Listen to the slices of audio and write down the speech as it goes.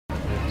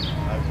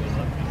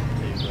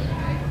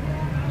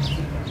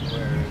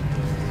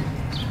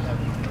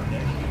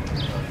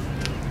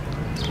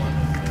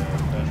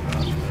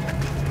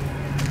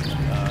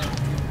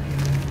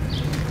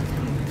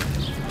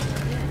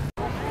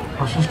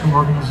sister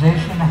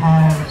organization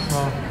has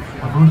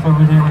a booth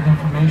over there with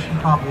information,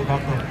 probably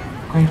about the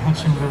Great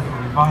Hudson River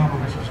Revival,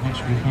 which is next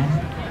weekend.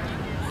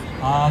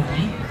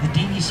 The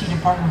DEC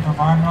Department of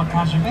Environmental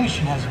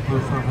Conservation has a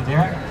booth over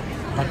there.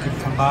 I'd like you to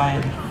come by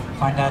and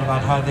find out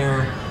about how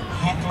they're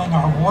handling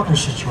our water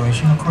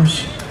situation. Of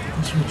course, it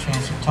gives you a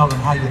chance to tell them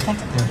how you think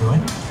that they're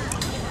doing.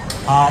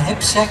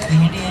 IPSEC,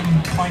 the Indian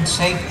Point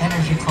Safe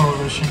Energy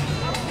Coalition,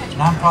 a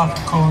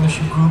nonprofit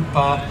coalition group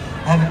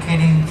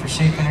advocating for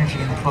safe energy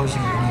in the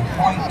closing of Indian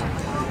Point,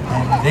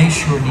 and they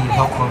sure need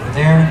help over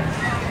there.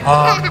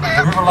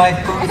 The River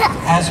Life booth,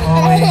 as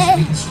always,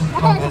 Beacon Sloop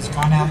Club has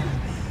gone out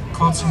and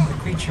caught some of the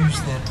creatures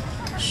that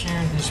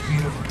share this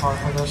beautiful park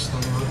with us.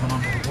 They're living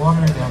under the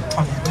water. They'll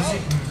come and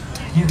visit,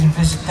 and you can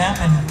visit them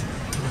in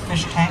the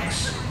fish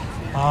tanks.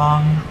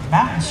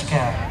 Mountain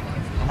Scout.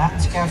 The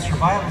Mountain Scout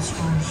Survival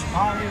School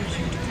inspires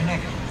you to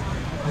connect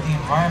with the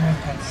environment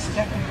and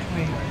step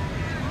into a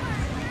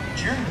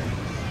journey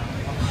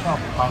of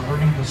self by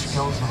learning the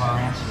skills of our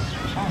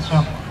ancestors.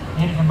 So,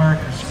 Native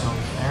American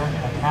skills there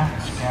at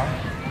Mountain Scout.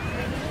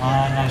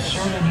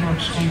 NYSERDA, New York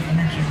State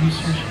Energy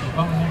Research and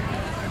Development,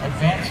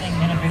 advancing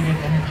innovative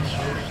energy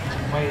solutions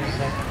in ways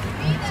that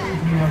improve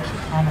New York's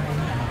economy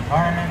and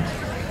environment.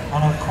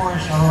 And of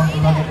course, our own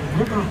beloved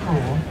River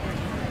Pool,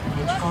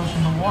 which goes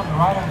in the water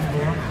right over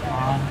there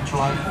on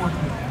July 4th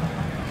weekend.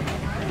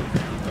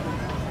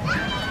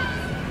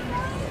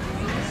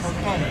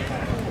 Okay.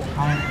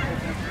 Hi.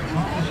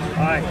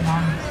 Can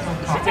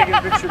I take a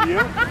picture of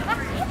you?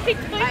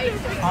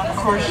 Of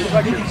course, the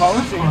Beacon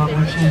Sloop Club,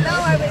 which is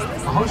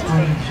the host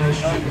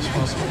organization of this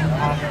festival.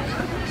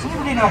 Does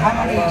anybody know how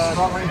many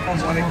strawberry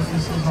festivals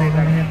this is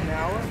already?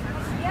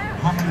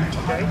 How many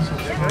tons of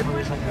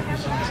strawberries that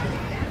represents it?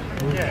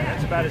 Yeah,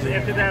 that's about it.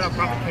 After that, I'll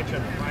probably catch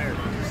up the fire.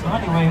 So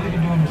anyway, we've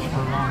been doing this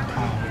for a long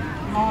time.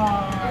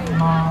 Long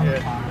time.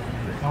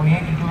 And we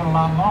aim to do it a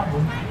lot longer.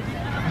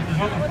 But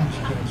there's other things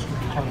to this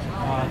because it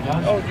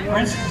does. For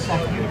instance, that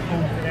beautiful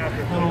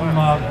little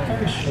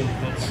ferry ship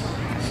that's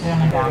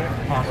sailing out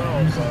past the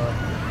museum.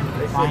 You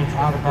can find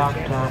out about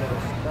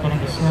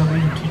getting a sail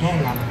reading today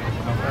on the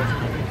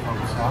taking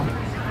folks out.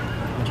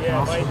 But you can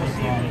also make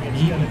an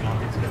evening of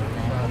it.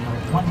 And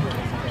wonderful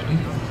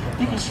things.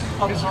 Beacon Sloop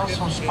Club is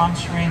also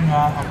sponsoring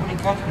a Woody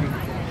Guthrie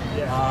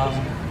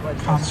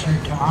concert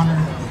to honor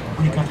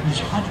Woody Guthrie's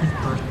 100th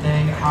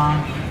birthday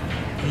on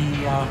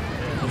the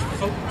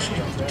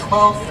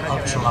 12th of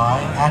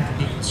July at the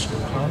Beacon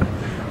Sloop Club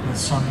with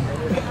some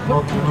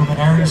local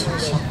luminaries and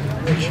some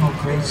original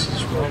greats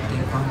as well.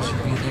 Dave Burns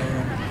will be there,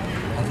 and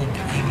I think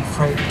Amy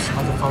Freight and some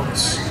other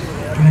folks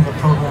doing a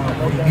program of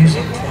Woody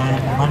music,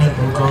 and the money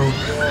will go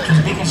to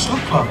the Beacon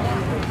Sloop Club.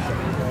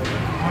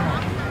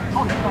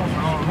 Oh, you guys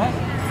are all ready.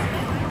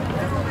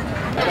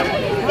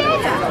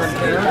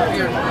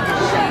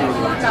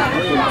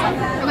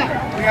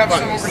 We have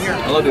some over here. I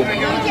love you. Thank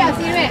you. I'll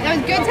see you in a minute. That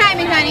was good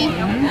timing, honey.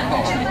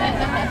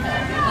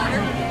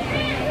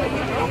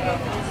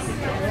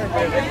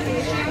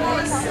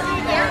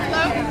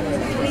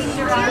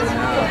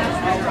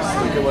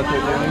 Look at what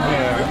they're doing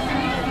here.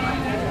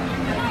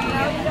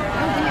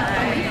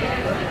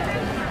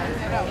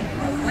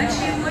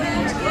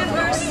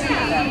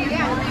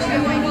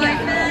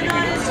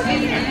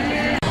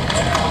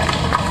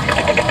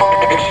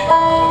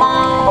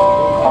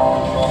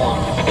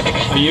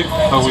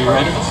 Are we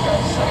ready?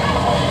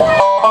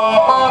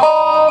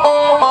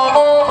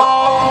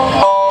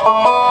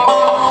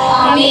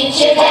 I'll meet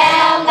you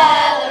down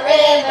by the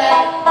river,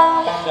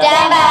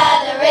 down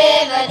by the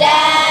river,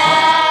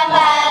 down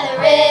by the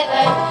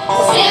river.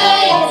 See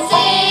what you can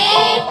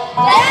see,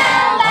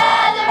 down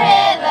by the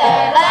river,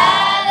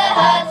 by the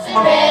Hudson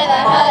River,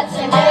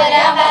 Hudson River,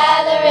 down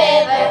by the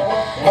river.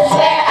 It's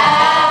where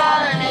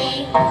I'll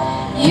meet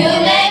you.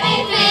 May be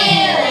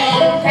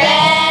feeling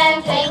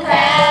cramped and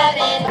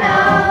crowded.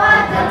 Know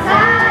what the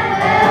tide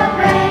will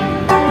bring,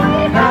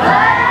 but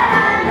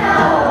I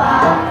know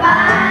I'll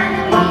find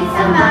a peace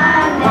of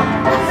mind.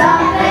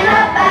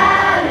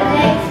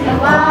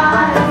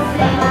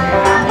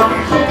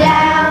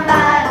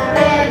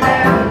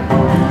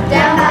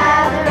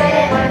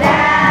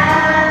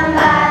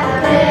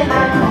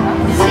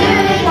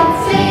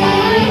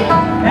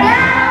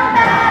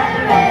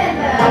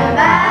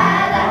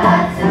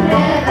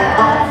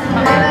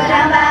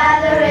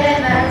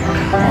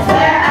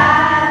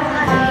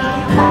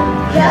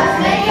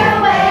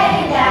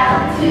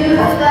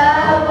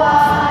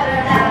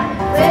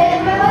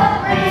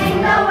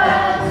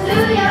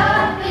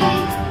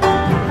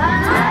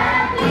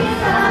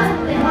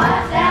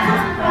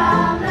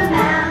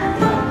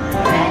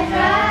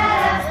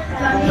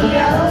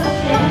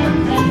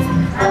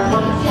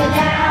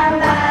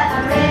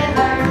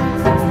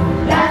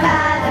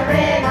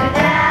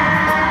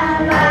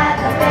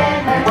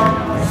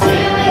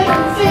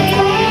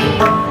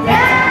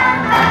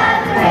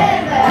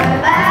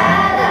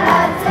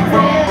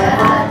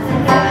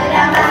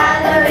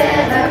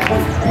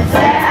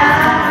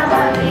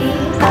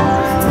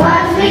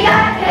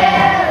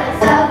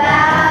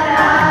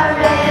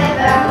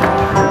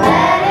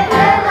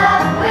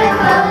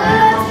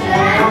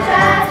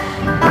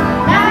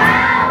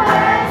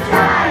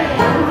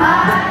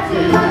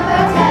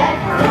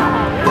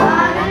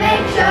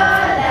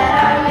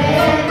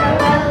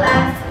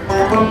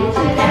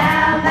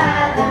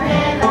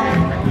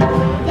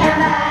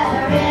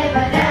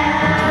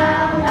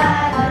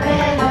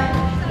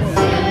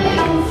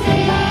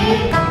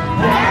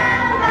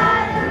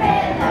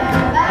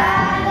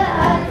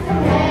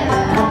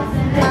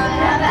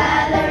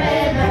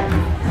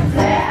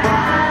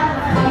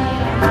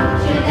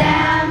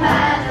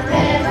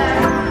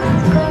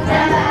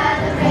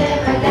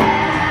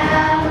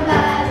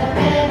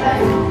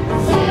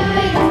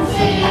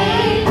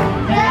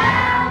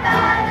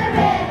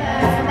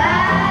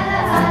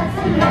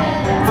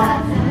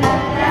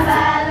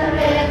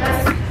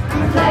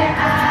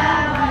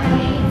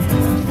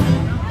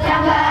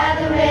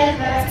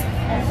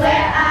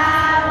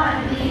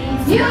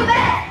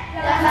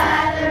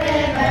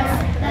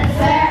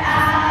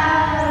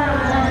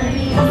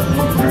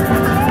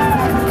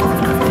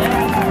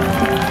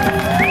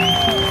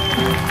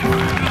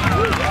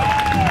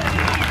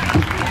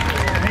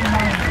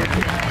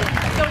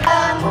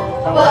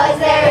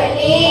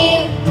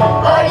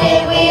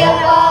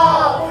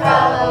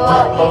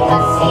 we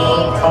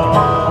conceived.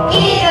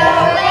 Either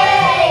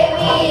way,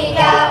 we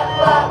got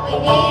what we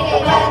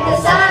needed when the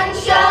sun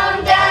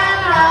shone down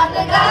on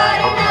the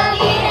Garden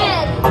of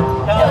Eden.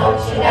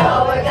 Don't you know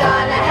we're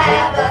gonna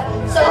have a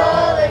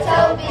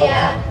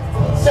Solartopia,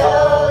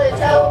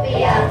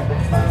 Solartopia,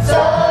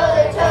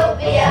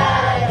 Solartopia.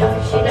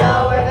 Don't you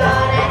know we're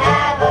gonna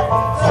have a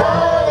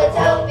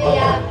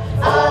Solartopia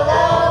all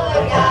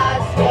over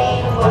God's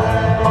green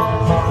world?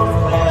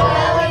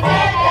 Well, we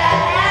met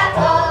that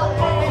apple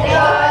and the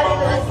garden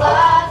was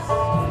lost,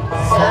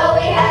 so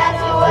we had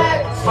to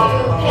work to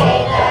pay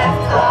that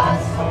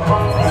cost.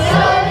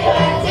 So we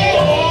went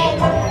digging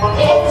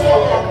into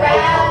the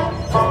ground,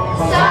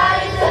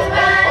 started to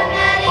run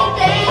many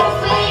things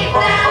we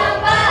found,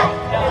 but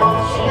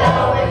don't you know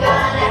we're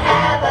gonna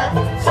have a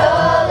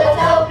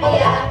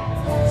Solartopia,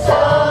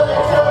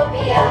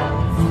 Solartopia,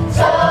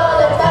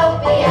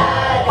 Solartopia.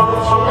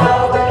 Don't you know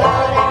we're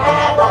gonna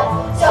have a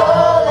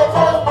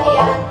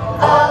Solartopia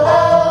all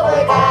over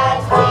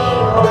God's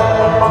green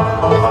world?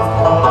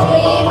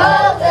 We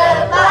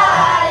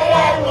multiplied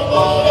and we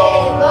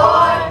needed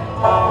more.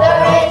 The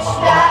rich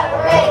got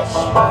rich,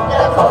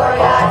 the poor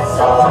got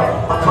sore.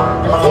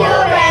 The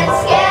fuel ran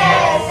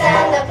scarce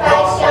and the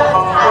price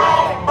jumped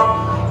higher.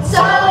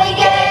 So we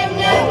gave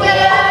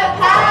nuclear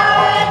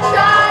power a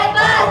try,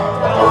 but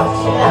don't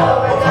you know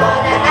we're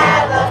gonna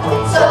have a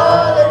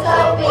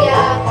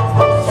Solartopia,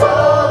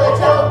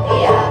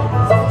 Solartopia,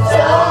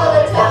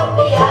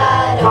 Solartopia.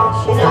 Don't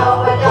you know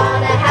we're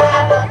gonna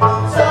have a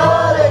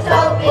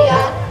Solartopia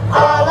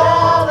all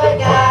over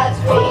God's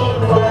green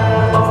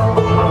world?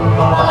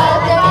 But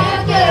the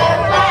nuclear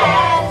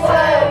plants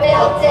were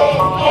built in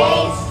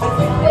haste,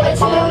 with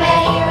too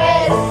many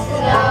risks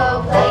and no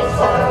place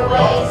for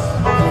waste.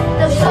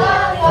 The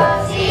storm from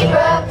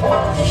Seeger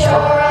to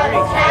shore on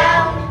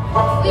town,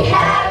 we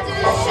had to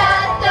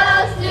shut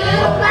those new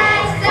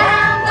plants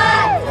down,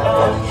 but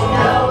don't you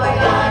know we're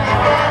gonna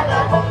have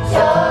a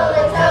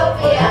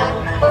Solartopia,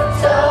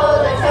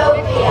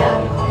 Solartopia,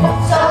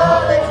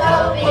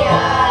 Solartopia.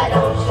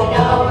 Don't you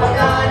know we're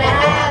gonna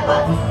have a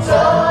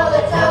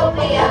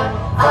Solartopia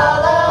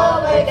all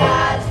over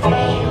God's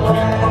green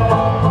world?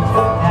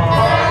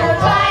 And we're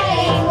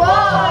fighting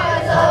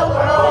wars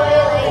over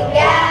oil and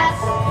gas.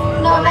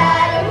 No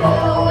matter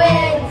who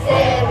wins,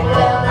 it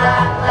will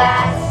not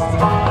last.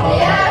 The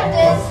earth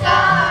is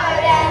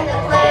scarred and the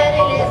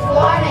planet is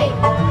warming.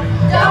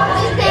 Don't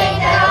you think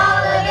that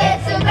all of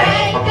it's a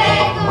great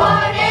big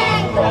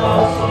warning?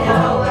 Don't you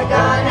know we're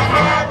gonna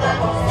have a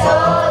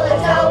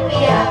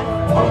Solartopia,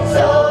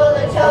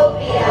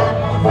 Solartopia,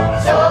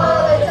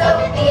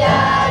 Solartopia.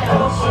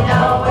 Don't you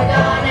know we're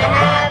gonna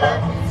have a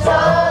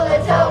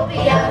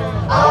Solartopia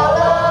all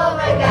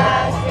over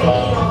God's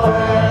green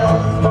world?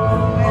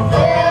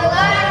 We'll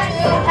learn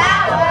to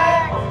power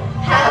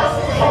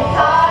houses and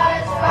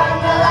cars from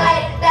the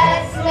light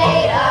that's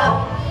made up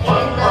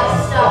in the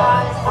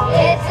stars.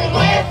 It's a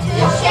gift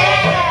to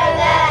share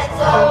that's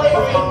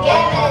always been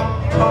given.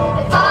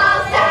 It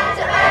falls down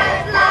to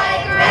earth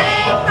like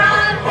rain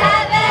from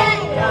heaven.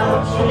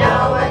 Don't you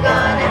know we're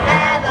gonna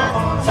have a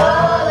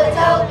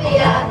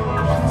Solartopia,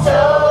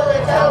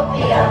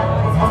 Solartopia,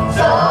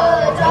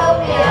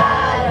 Solartopia.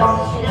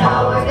 Don't you know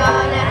we're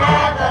gonna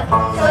have a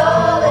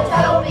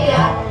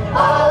Solartopia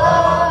all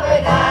over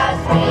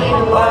God's green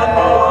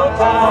world?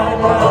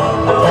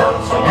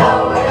 Don't you know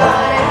we're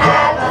gonna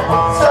have a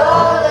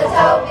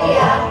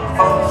Solartopia,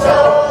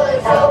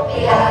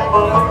 Solartopia,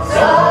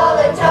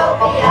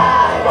 Solartopia.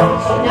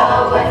 Don't you know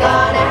we're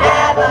gonna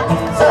have a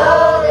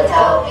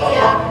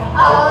Solartopia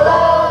all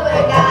over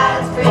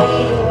God's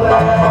green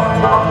world?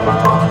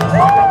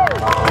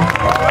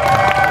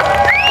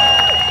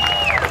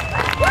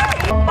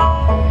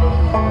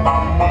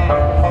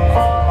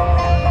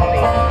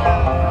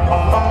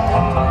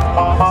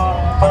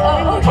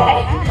 Oh, okay.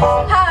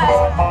 Hi.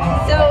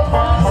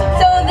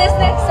 So this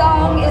next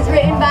song is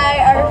written by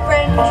our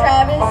friend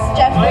Travis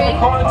Jeffrey,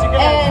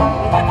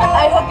 and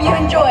I hope you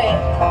enjoy it.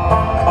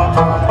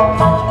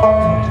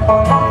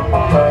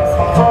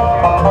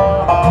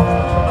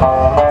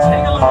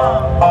 Sing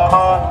along.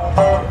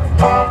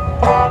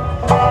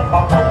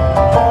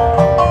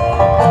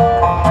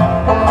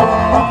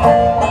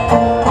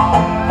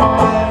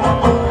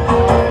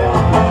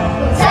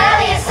 Tell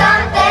you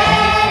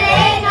something,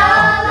 ain't no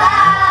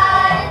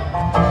lie.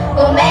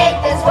 We'll make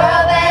this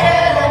world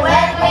better than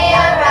when we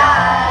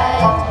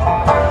arrived.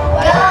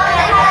 We're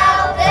gonna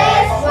help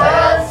this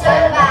world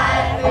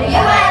survive for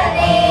you and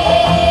me.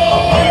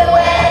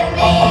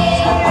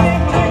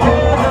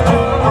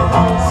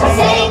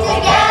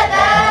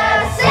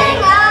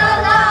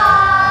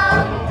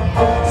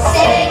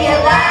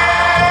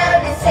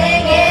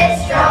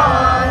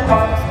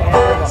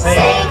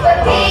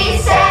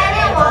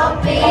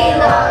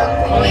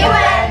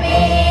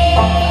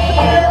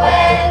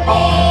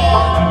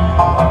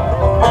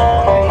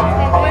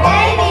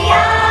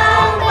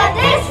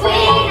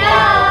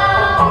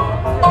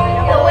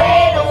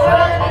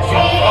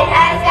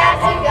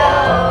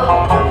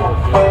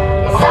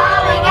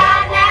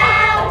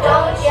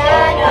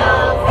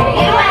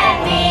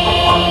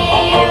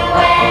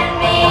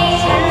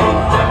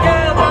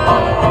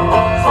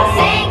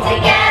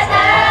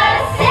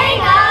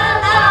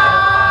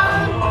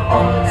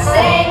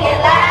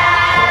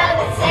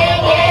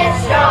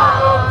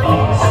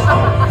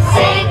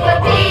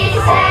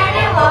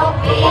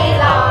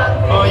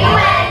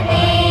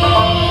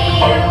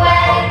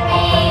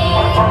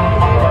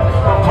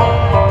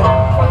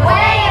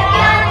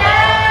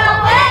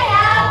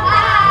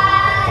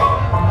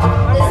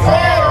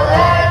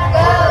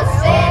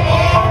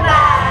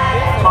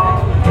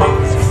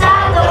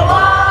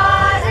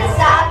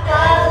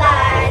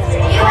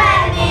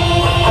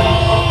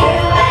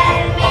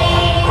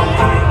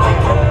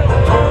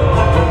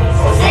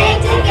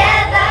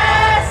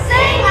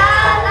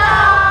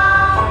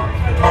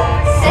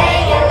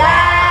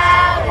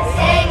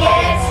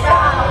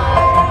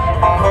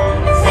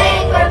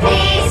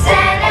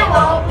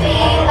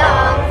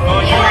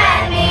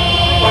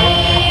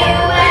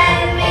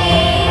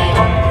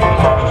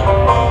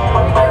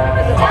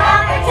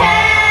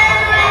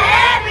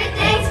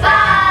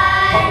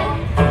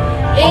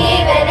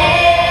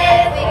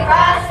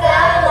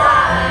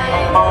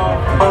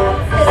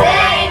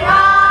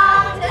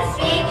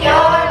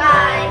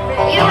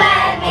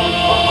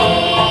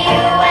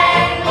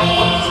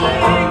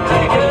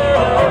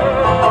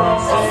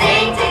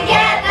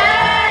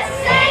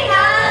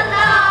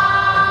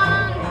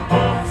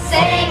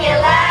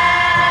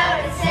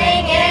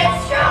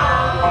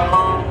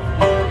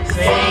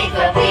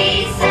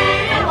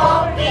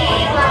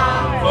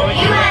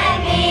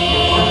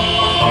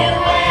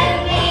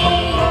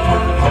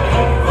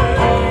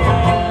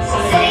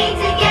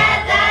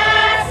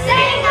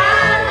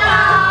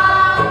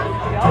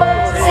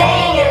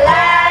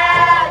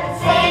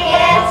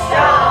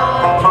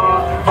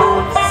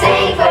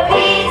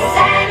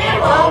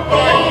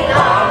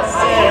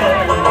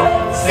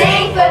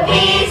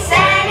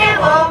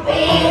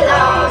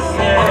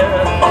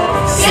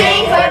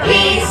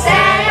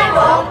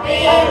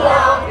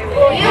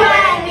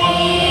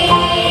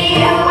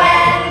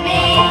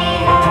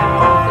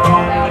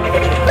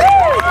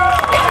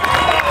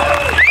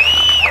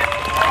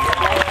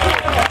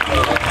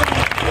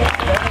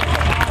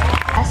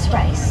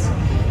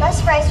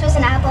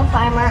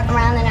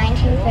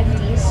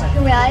 he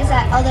realized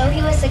that although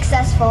he was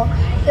successful,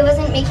 he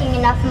wasn't making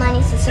enough money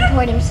to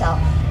support himself.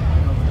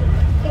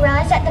 He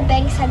realized that the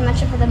banks had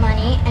much of the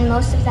money, and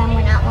most of them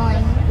were not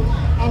willing,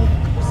 and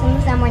some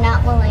of them were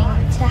not willing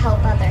to help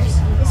others.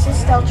 This is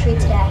still true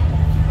today.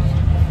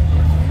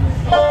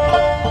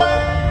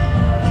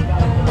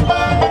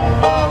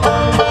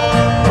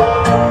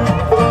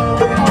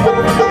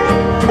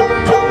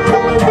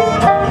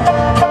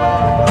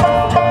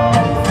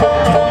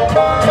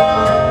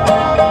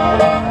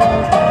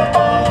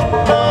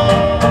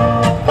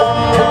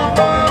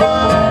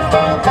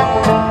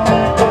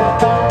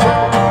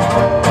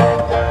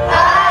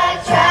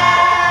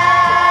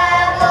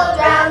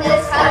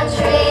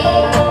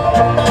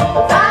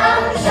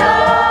 From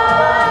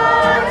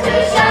shore to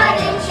shining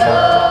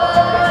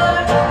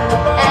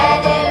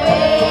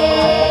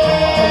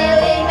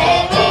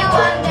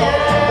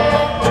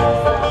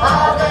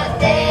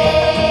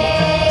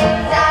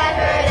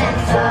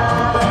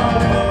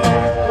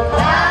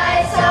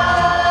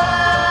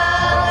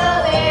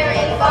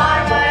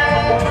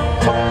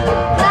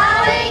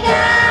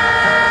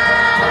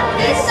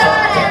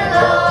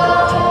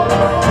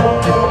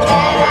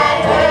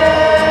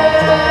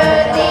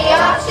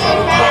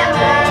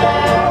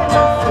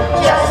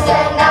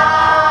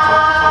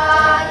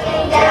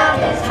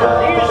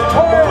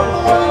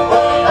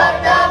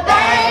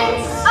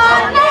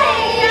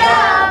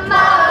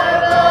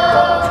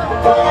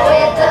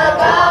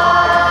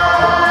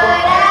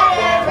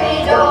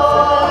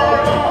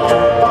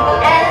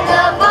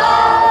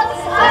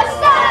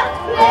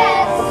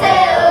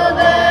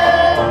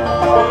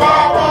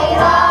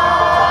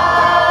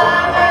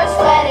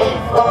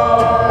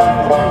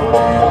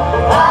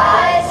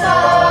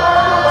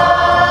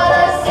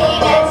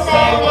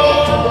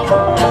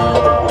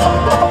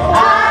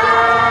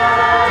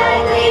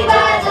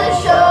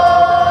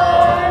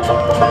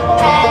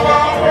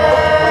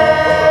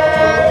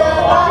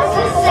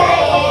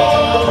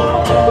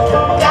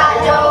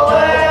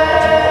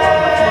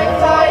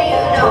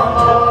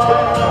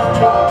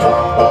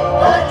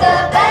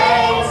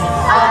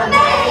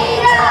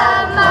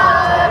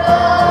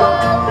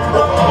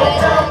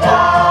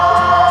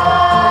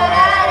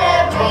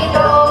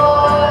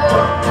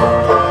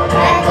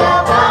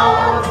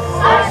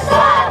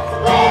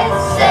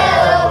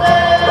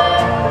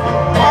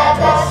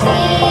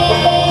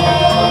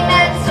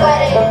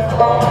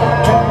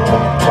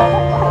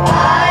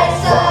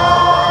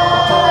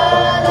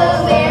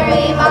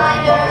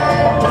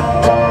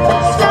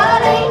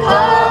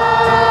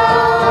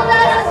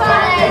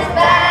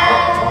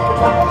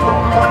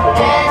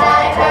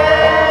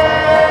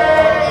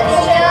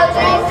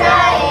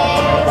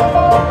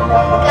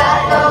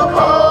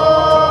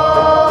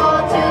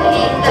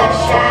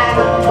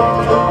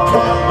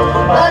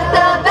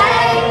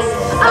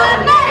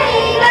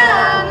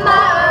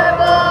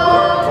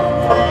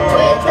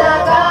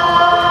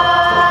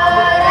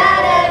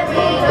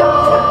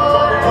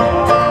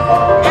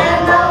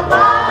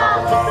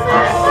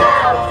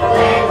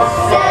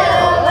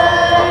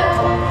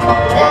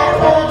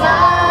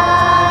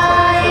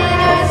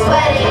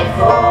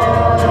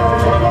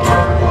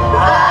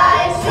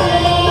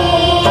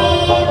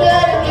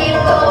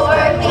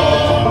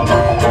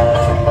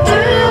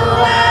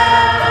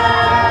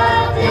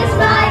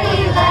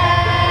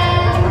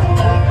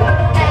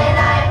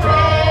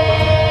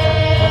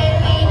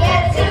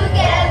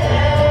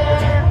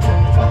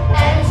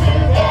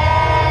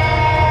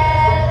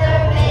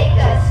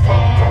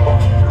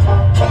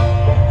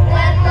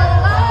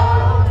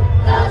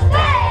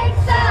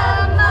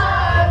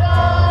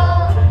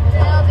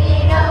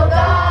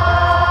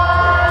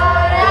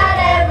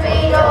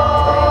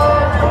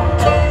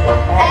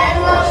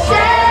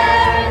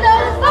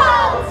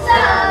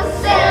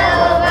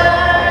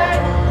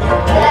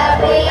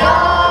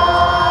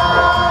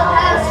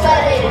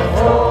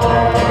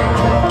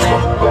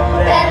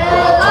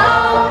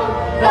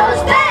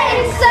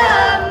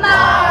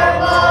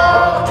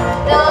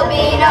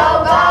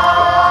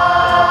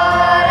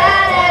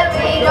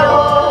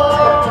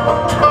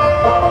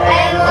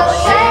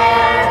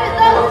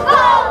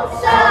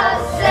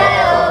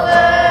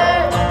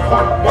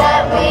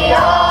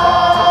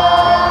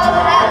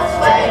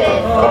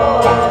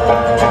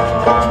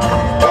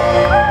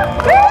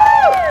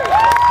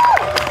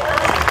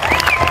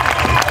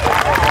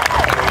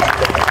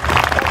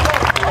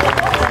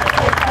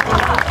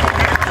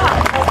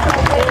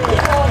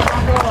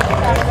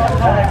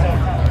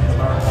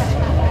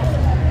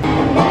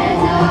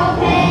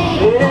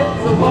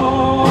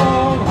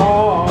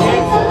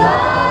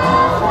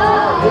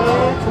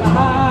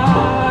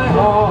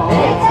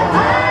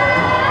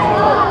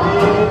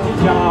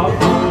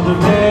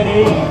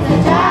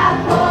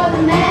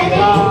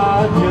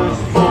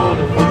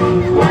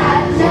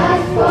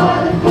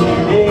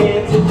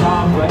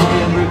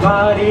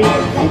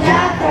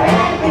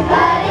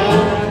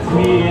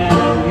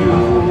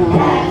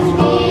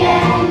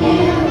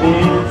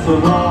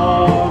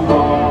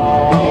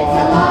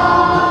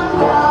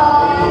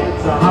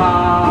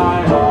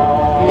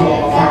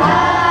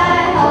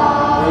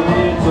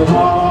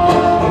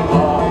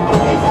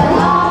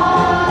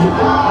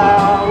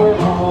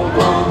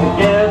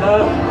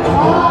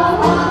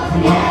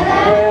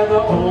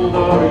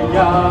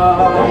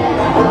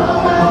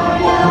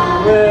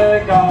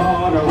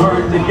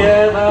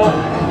river.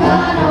 We're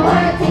gonna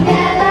work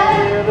together.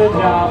 Till the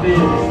job is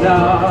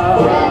done.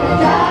 Till the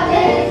job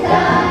is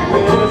done.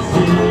 We're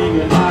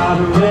singing by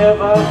the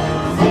river.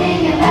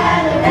 Singing by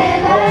the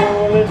river.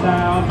 Rolling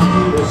down to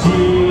the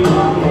sea.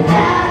 Rolling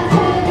down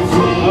to the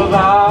sea.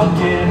 About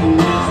getting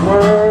this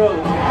world.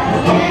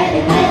 About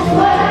getting this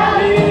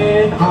world.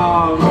 In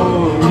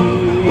harmony.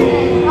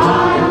 In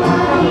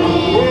harmony.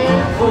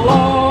 It's a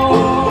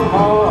long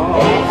haul.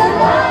 It's a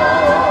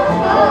long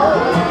haul.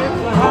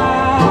 It's a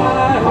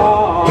high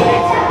haul.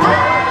 It's a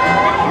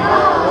high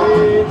haul.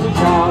 It's a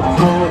job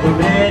for the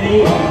many.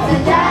 It's a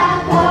job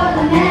for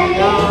the many.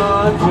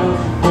 Not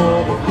just for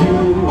the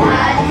few.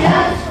 Not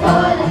just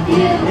for the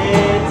few.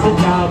 It's a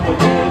job for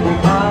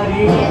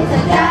everybody. It's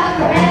a job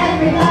for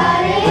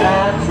everybody.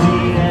 That's me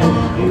and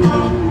you.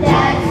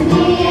 That's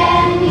me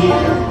and you.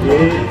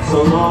 It's a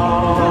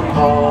long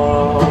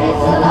haul.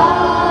 It's a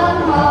long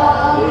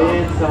haul.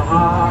 It's a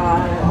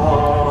high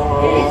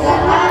haul. It's a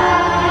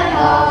high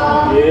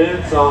haul.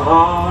 It's a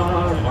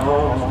hard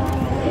haul.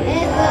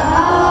 It's a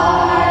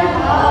hard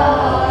haul.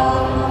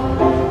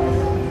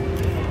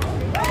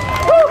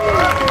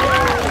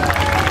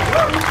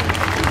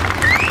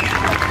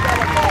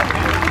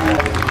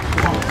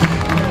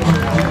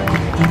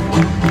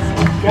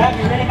 Grab,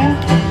 you ready now?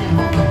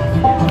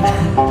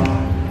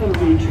 Little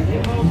bitty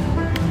tribute.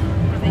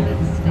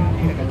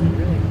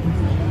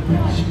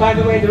 By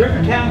the way, the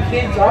Rivertown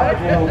Kids are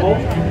available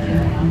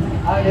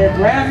on their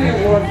Grammy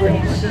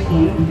Award-winning CD,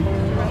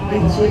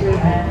 Seeger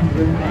and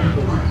Rivertown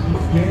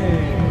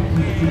Kids.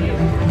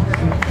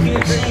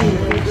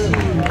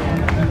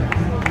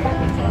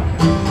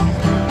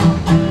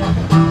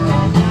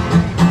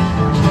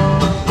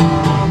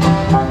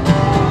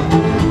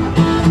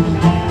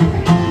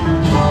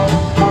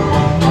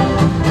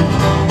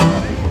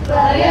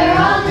 Well, you're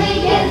only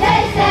kids,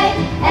 they say,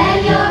 and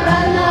you'll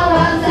run the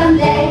world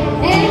someday.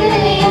 In the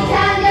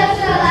meantime, just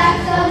relax,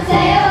 don't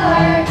say a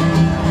word.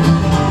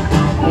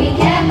 We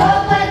can't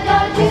vote, but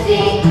don't you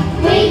see,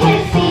 we can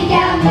speak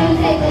out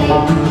musically.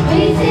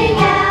 We sing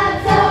out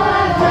so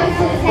our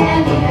voices can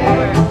be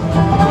heard.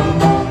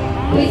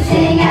 We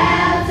sing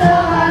out so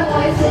our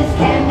voices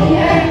can be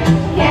heard,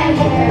 can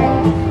be heard.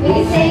 We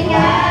sing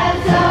out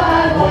so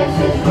our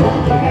voices will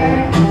be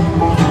heard.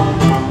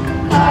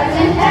 Cars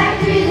and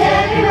factories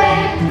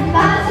everywhere,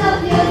 fossil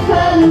fuels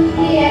pollute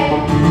the air,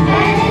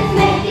 and it's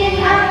making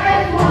our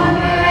earth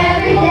warmer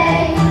every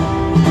day.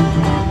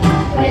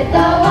 With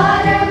the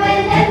water,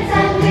 wind, and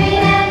sun,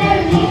 green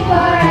energy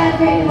for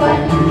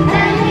everyone,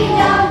 and we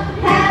don't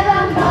have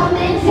a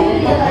moment to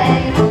delay.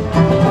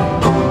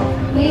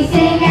 We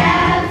sing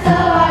out so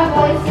our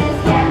voices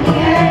can be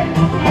heard,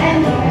 can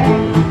be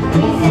heard.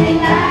 We sing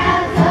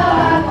out so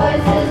our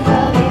voices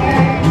will be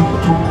heard.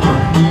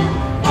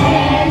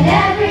 And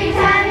every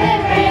time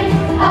it rains,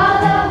 all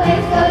the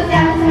waste goes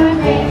down to a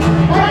drain.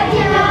 But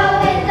you know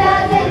it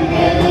doesn't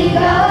really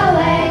go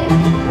away.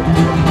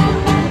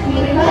 We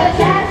put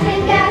trash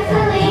and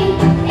gasoline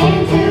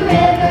into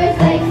rivers,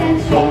 lakes, and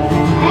streams,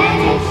 and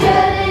it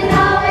shouldn't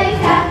always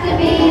have to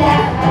be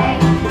that way.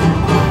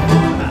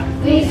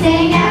 We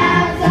sing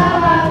out so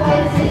our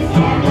voices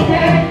can be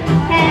heard,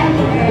 can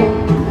be heard.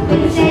 We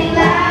sing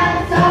loud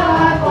so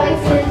our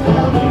voices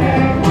will be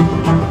heard.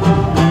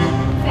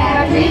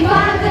 Factory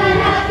farms an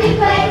unhealthy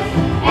place,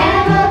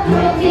 animal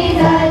cruelty's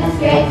a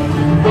disgrace,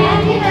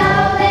 and you know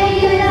they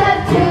use up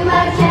too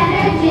much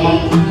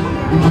energy.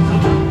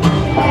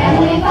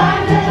 Family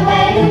farms are the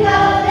way to go,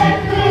 their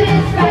food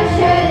is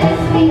fresher,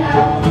 this we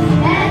know,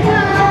 and the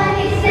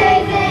money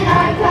stays in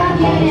our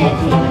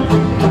community.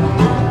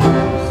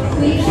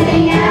 We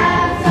sing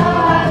out so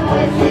our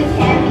voices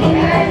can be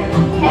heard,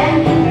 can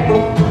be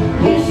heard.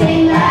 We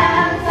sing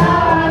loud so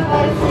our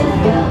voices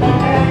will be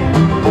heard.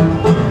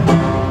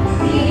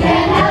 We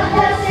can help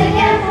the sick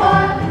and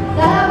poor,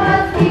 the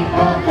world's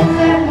people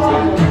deserve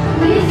more.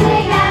 We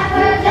sing out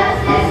for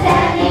justice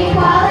and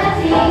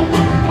equality.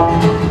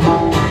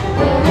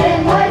 We'll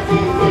lift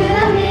voices to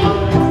the meek,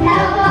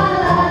 help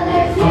all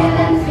others hear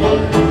them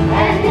speak,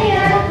 and the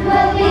earth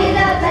will be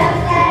the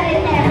best that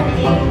it can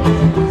be.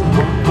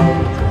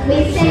 We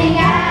sing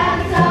out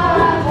so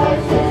our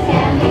voices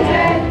can be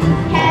heard,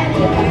 can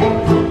be heard.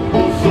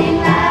 We sing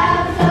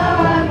loud so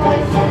our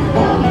voices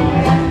will be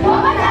heard.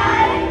 One more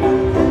time.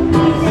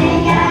 We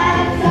sing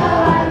out so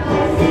our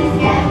voices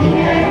can be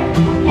heard,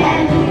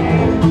 can be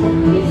heard.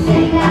 We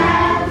sing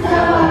loud so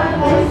our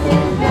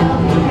voices will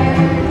be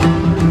heard.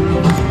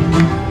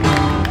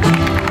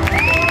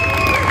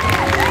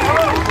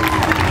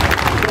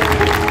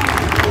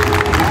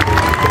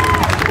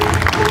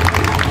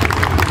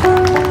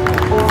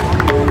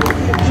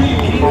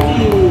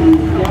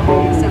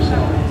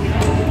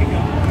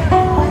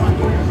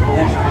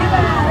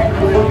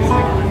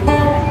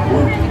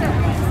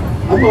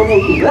 I'm gonna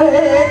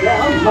lay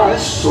down my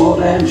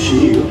sword and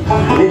shield,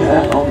 lay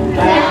down,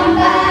 Down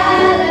by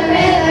the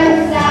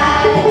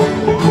riverside,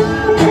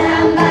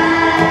 down by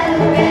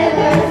the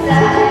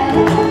riverside,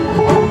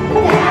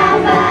 down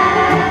by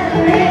the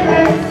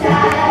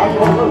riverside. I'm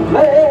gonna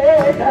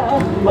lay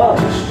down my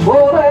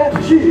sword and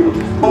shield,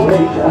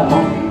 lay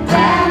down.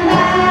 Down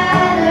by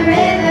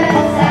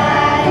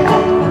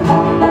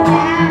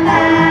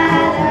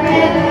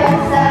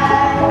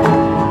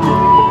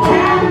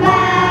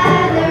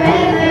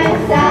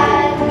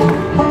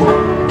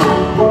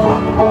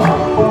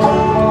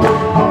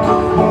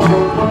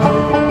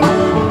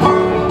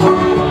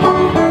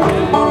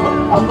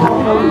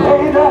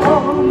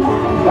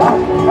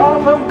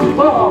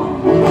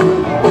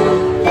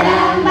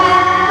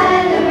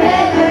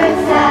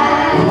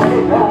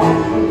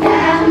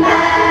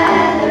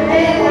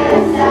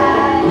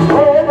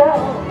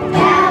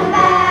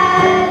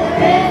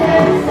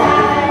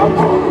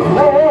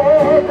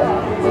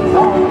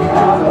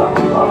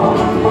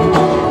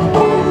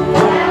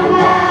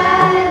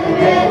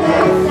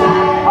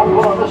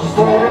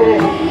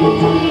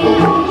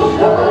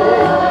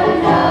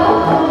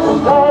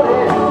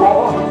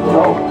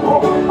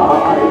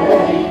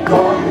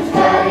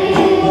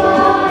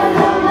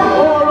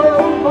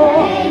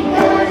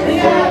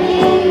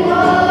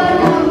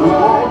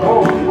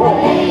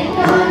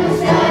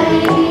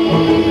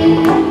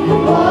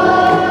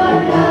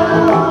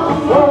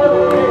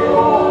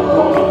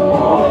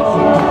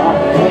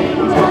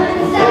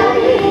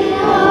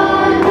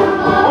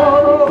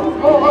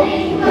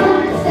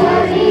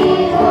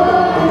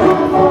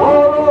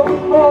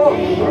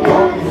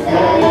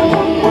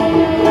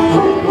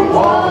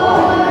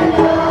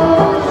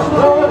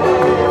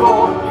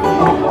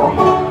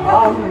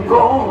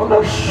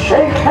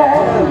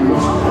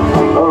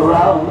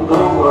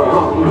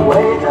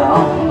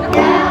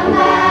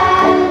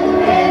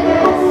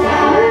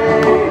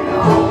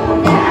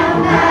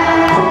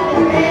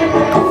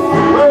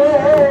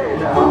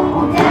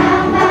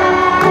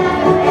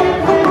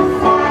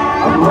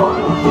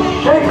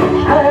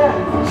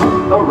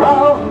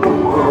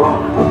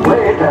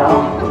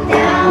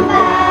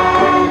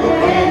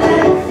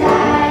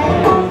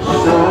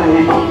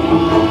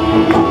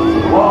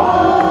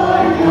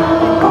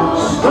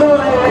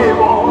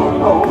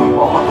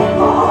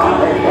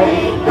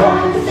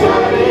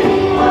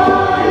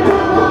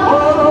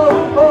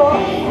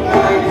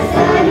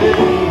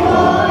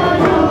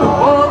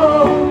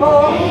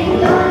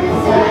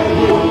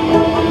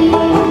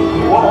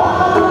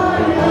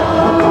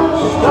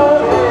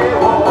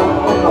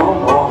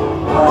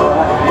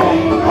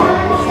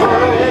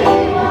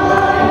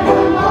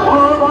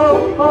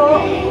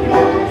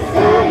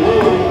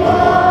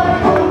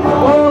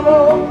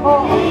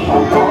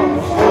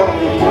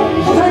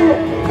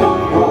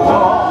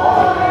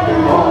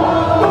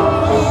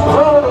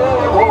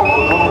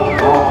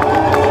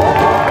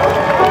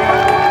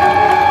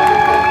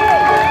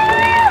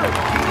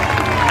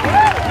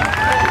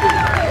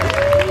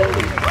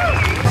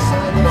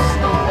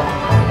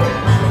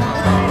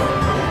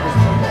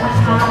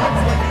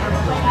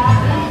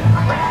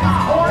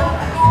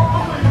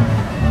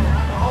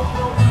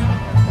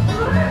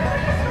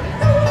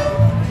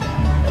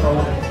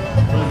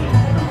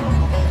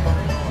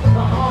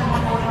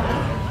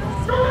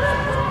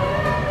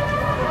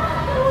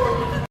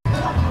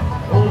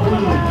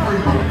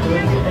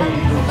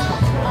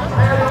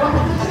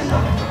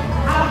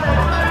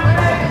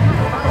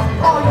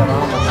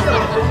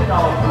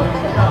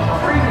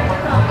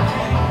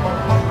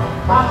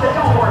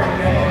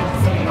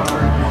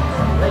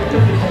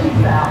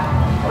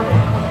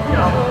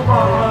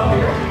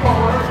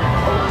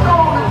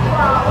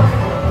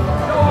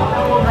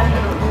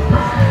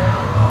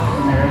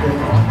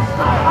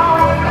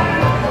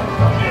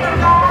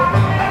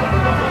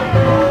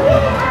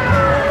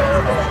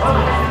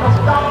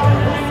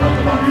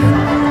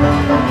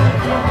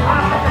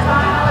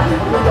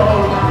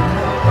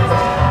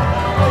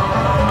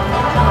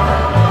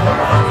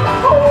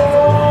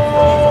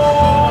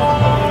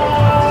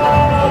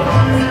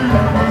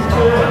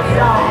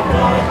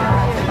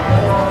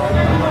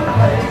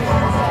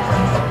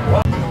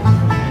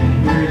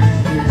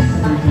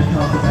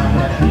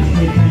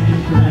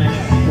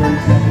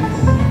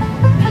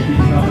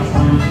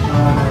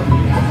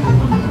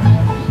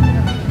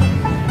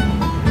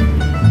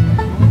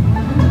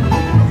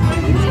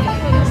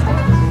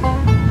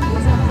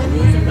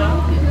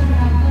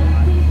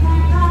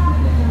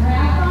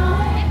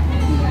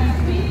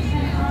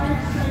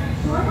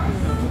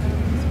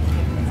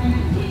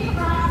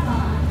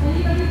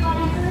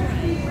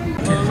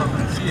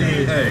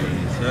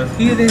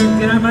you to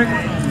get on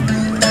microphone.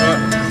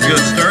 You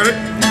gonna start it?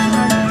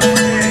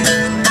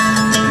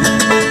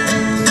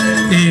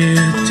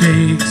 It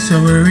takes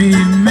a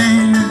worried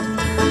man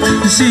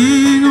to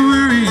sing a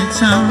worried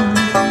song.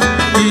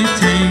 It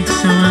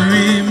takes a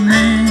worried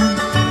man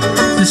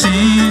to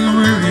sing a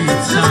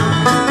worried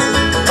song.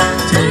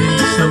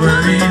 Takes a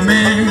worried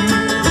man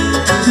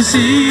to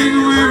sing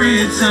a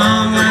worried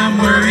song. I'm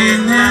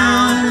worried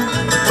now,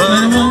 but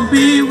I won't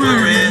be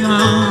worried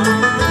long.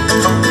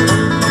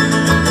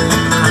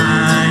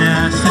 I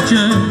asked the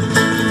judge,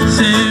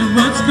 said,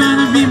 what's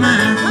gonna be my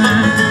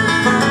fine?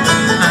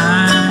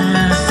 I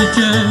asked the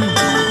judge,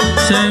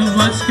 said,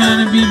 what's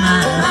gonna be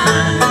my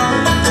fine?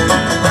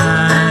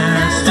 I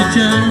asked the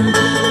judge,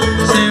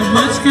 said,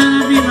 what's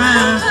gonna be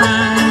my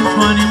fine?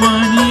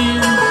 21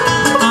 years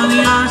on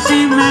the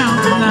RC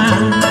mountain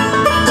line.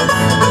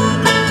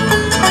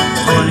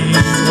 20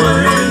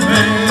 worried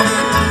men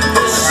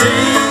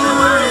sing a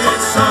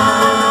worried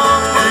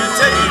song. It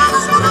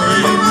takes a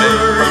worried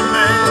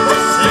man to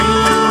sing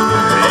a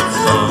worried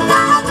song.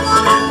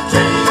 It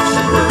takes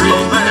a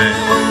worried man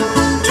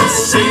to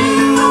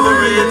sing a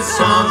worried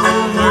song.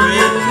 I'm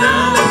worried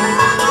now,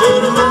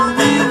 but I won't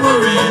be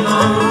worried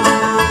long.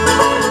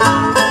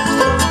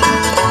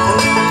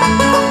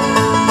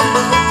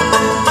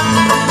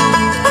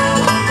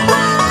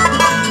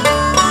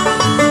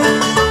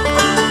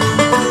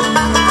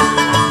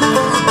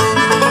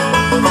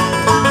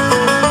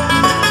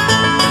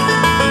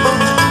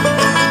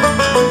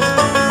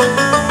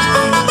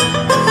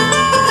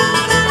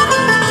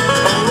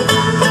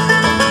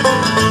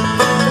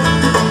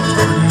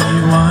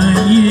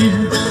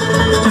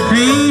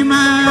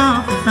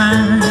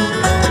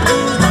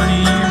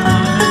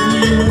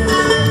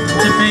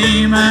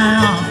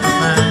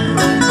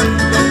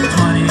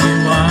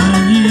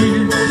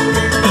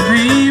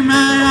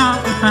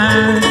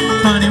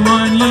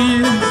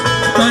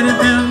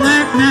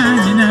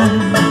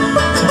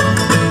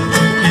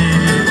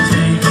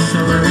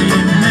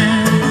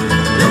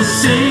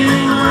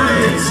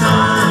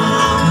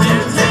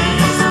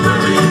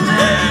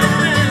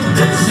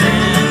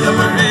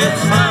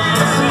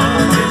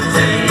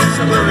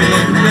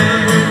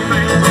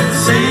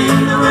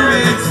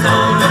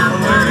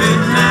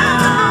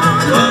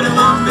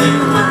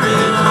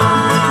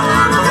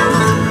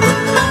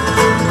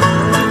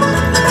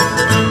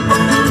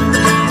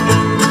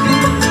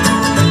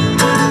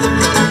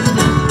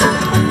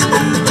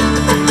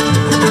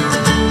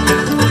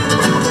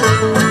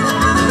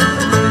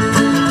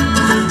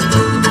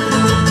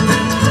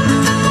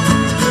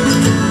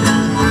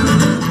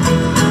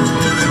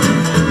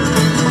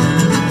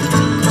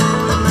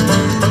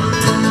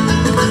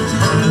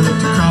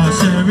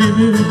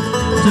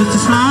 Just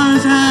as far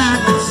as I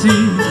could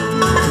see,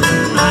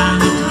 I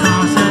looked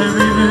across that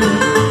river.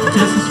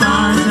 Just as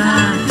far as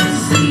I could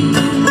see,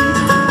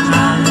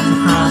 I looked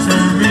across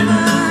that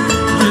river.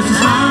 Just as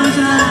far as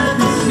I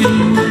could see,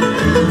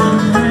 the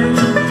wave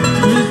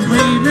was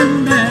waving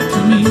back to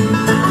me.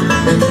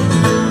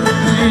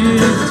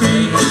 It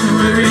takes a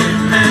worried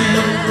man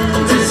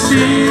to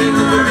sing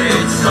a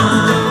worried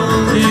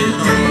song. It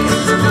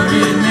takes a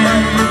worried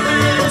man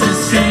to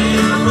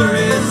sing a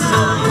worried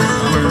song.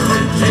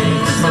 It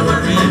takes a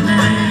worried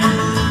man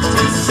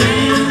to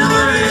sing a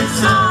worried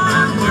song.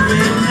 I'm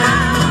worried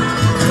now,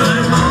 but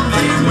I won't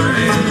be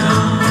worried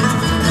long.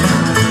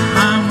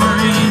 I'm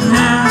worried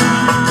now,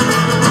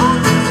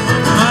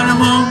 but I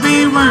won't be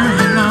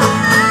worried long.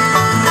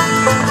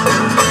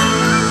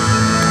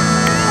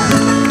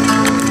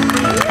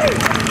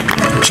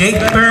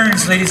 Jake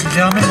Burns, ladies and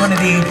gentlemen, one of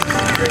the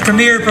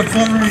premier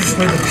performers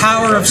for the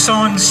Power of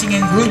Song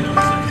singing group.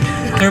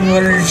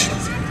 Clearwater's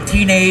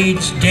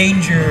Teenage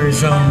Danger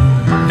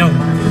Zone. No,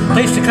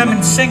 place to come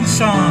and sing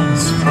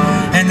songs.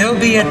 And they'll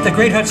be at the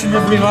Great Hudson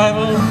River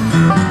Revival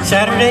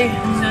Saturday.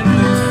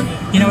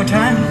 You know what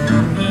time?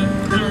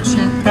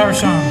 Power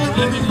Song.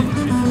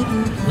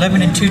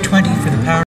 11 and 2:20 for the Power.